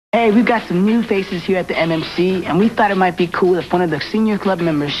Hey, we've got some new faces here at the MMC, and we thought it might be cool if one of the senior club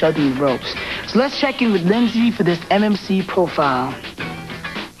members showed them the ropes. So let's check in with Lindsay for this MMC profile.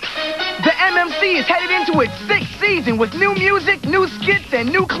 The MMC is headed into its 6th season with new music, new skits, and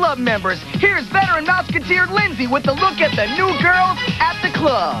new club members. Here's veteran Mouseketeer Lindsay with a look at the new girls at the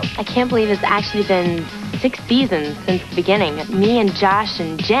club. I can't believe it's actually been 6 seasons since the beginning. Me and Josh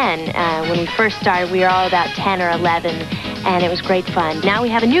and Jen, when we first started, we were all about 10 or 11, and it was great fun. Now we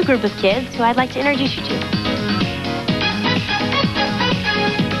have a new group of kids who I'd like to introduce you to.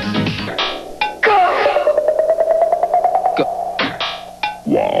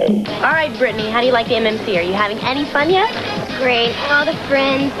 Wow. All right, Brittany, how do you like the MMC? Are you having any fun yet? It's great. All the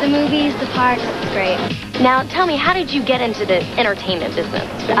friends, the movies, the parks, it's great. Now, tell me, how did you get into the entertainment business?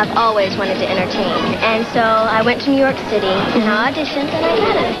 I've always wanted to entertain, and so I went to New York City and I auditioned and I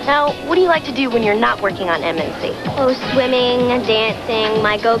got it. Now, what do you like to do when you're not working on MMC? Oh, swimming, dancing,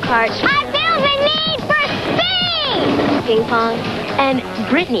 my go-karts. I feel the need for speed! Ping pong. And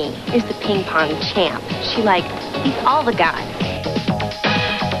Brittany is the ping pong champ. She, beats all the guys.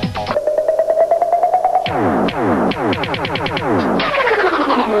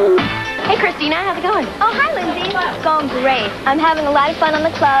 Hey, Christina, how's it going? Oh, hi, Lindsay. It's going great. I'm having a lot of fun on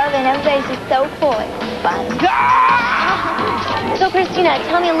the club, and everybody's just so cool. It's fun. So, Christina,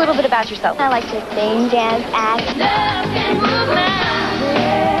 tell me a little bit about yourself. I like to sing, dance, act.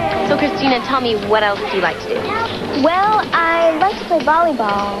 So, Christina, tell me, what else do you like to do? Well, I like to play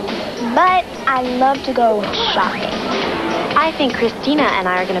volleyball, but I love to go shopping. I think Christina and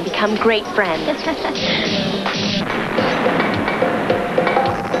I are going to become great friends.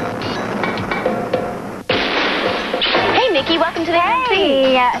 Nikki, welcome to the MMC.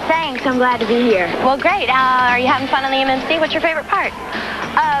 Hey, thanks. I'm glad to be here. Well, great. Are you having fun on the MMC? What's your favorite part?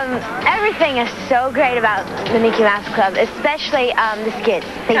 Everything is so great about the Mickey Mouse Club, especially the skits.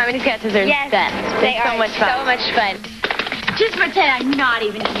 Comedy sketches are the best. They are so much fun. Just pretend I'm not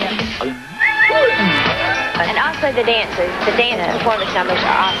even here. And also the dancers. The dance performance numbers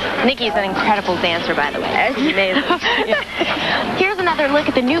are awesome. Nikki's an incredible dancer, by the way. That's amazing. Here's another look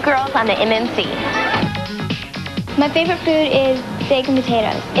at the new girls on the MMC. My favorite food is steak and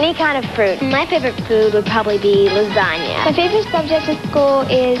potatoes. Any kind of fruit. My favorite food would probably be lasagna. My favorite subject at school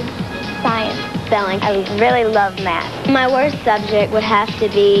is science. Spelling. I really love math. My worst subject would have to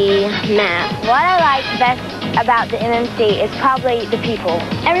be math. What I like best about the MMC is probably the people.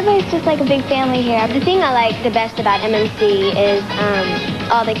 Everybody's just like a big family here. The thing I like the best about MMC is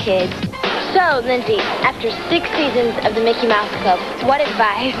all the kids. So, Lindsay, after 6 seasons of the Mickey Mouse Club, what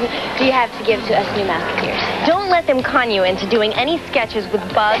advice do you have to give to us new Mouseketeers? Don't let them con you into doing any sketches with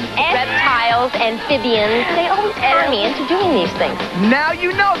bugs, reptiles, amphibians. They always con me into doing these things. Now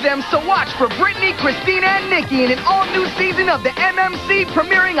you know them, so watch for Brittany, Christina, and Nikki in an all-new season of the MMC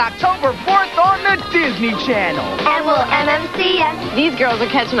premiering October 4th on the Disney Channel. And we'll MMC ya. These girls are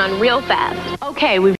catching on real fast. Okay, we've